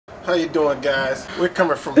How you doing, guys? We're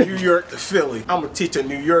coming from New York to Philly. I'm gonna teach a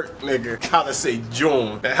New York nigga how to say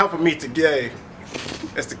John. And helping me today,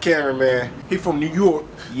 that's the cameraman. He from New York.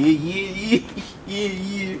 Yeah.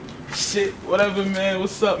 Shit, whatever, man.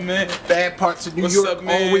 What's up, man? Bad parts of New York, up,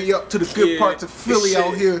 man? all the way up to the good parts of Philly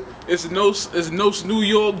out here. It's Nos New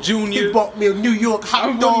York Jr. He bought me a New York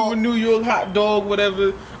hot dog. A New York hot dog,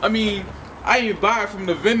 whatever. I mean, I ain't buy it from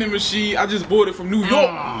the vending machine. I just bought it from New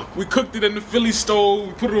York. We cooked it in the Philly stove.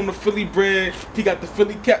 We put it on the Philly bread. He got the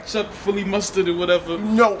Philly ketchup, Philly mustard, or whatever.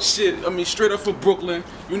 No shit. I mean, straight up from Brooklyn.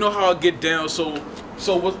 You know how I get down. So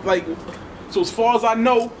what's like? So as far as I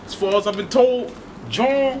know, as far as I've been told,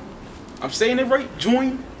 John. I'm saying it right?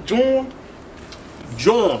 John. On.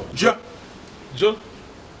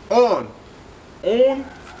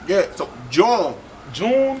 Yeah. So John.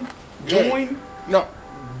 Join. No.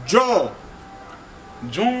 John.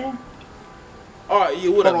 Alright, yeah,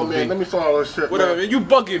 whatever. Hold on, man. B. Let me saw all this shit. Whatever, man. You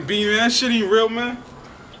bugging, B, man. That shit ain't real, man.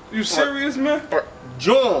 You serious, man?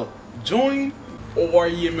 John. Or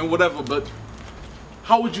yeah, man, whatever. But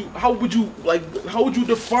how would you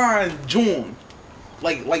define John?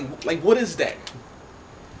 Like, what is that?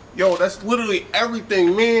 Yo, that's literally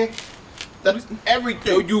everything, man. That's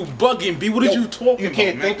everything. Yo, you bugging, B. What are you talking about? You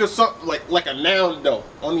can't think of something like a noun, though.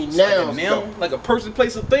 Only nouns, like a noun? Like a person,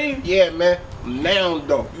 place, a thing? Yeah, man. Noun,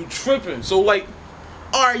 though. You tripping. So, like,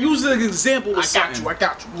 alright, use an example of something. I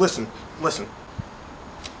got you. Listen.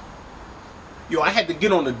 Yo, I had to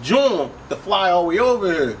get on the John to fly all the way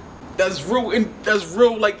over here. That's real, that's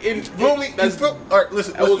real. Alright,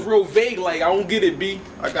 listen. That was real vague, like, I don't get it, B.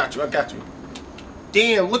 I got you.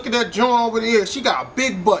 Damn, look at that John over there. She got a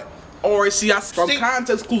big butt. Alright, see, from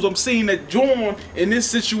context clues, I'm saying that John in this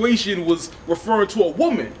situation was referring to a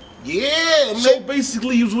woman. Yeah, man. So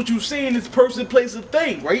basically, what you saying is person, place, a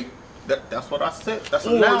thing, right? That's what I said. That's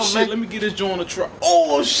a noun, shit, man. let me get this John a try.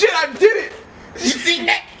 Oh shit, I did it! You seen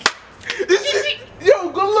that? Yo,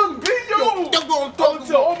 good look, B, yo! I'm gonna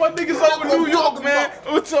tell all my niggas over New York, man.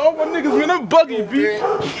 I'm gonna tell all my niggas, man, I'm bugging, B.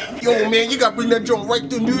 Yo, man, you gotta bring that joint right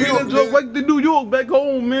to New York, man. Right to New York, back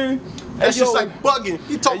home, man. That's just like bugging.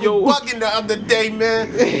 He told me bugging the other day,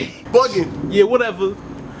 man. Bugging. Yeah, whatever.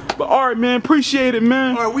 But alright, man, appreciate it,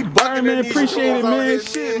 man. Alright, we bugging, man. Appreciate it, man.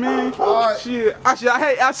 Shit, man. Alright. Shit.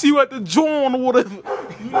 I see you at the John or whatever.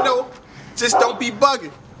 You know, just don't be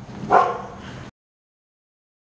bugging.